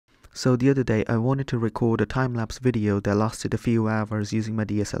So the other day I wanted to record a time-lapse video that lasted a few hours using my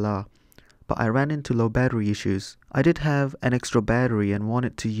DSLR, but I ran into low battery issues. I did have an extra battery and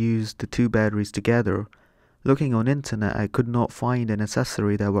wanted to use the two batteries together. Looking on internet, I could not find an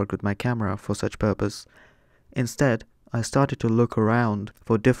accessory that worked with my camera for such purpose. Instead, I started to look around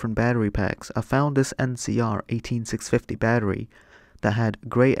for different battery packs. I found this NCR18650B battery that had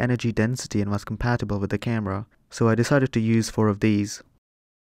great energy density and was compatible with the camera, so I decided to use 4 of these.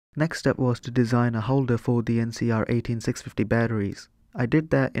 Next step was to design a holder for the NCR18650 batteries. I did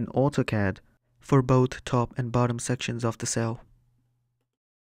that in AutoCAD for both top and bottom sections of the cell.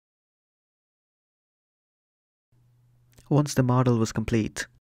 Once the model was complete,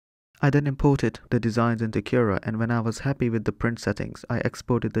 I then imported the designs into Cura, and when I was happy with the print settings, I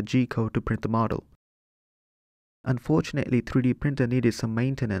exported the G-code to print the model. Unfortunately, 3D printer needed some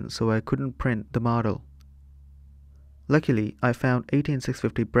maintenance, so I couldn't print the model. Luckily, I found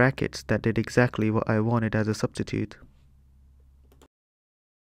 18650 brackets that did exactly what I wanted as a substitute.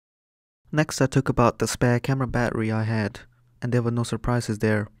 Next, I took apart the spare camera battery I had, and there were no surprises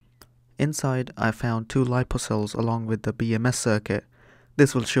there. Inside, I found 2 LiPo cells along with the BMS circuit.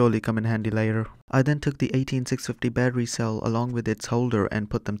 This will surely come in handy later. I then took the 18650 battery cell along with its holder and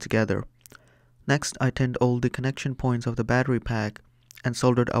put them together. Next, I tinned all the connection points of the battery pack and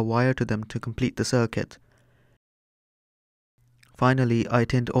soldered a wire to them to complete the circuit. Finally, I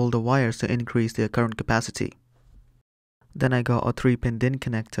tinned all the wires to increase their current capacity. Then I got a 3-pin DIN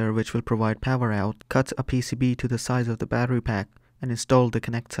connector which will provide power out, cut a PCB to the size of the battery pack and installed the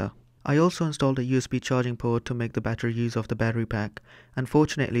connector. I also installed a USB charging port to make the better use of the battery pack.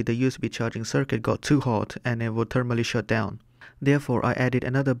 Unfortunately, the USB charging circuit got too hot and it would thermally shut down. Therefore, I added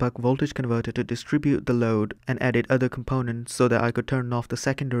another buck voltage converter to distribute the load and added other components so that I could turn off the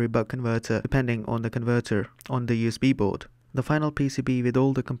secondary buck converter depending on the converter on the USB board. The final PCB with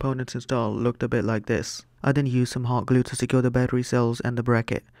all the components installed looked a bit like this. I then used some hot glue to secure the battery cells and the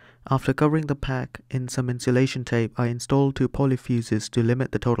bracket. After covering the pack in some insulation tape, I installed 2 polyfuses to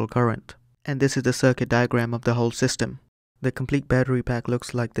limit the total current. And this is the circuit diagram of the whole system. The complete battery pack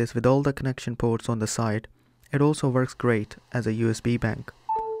looks like this with all the connection ports on the side. It also works great as a USB bank.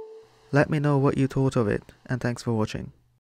 Let me know what you thought of it, and thanks for watching.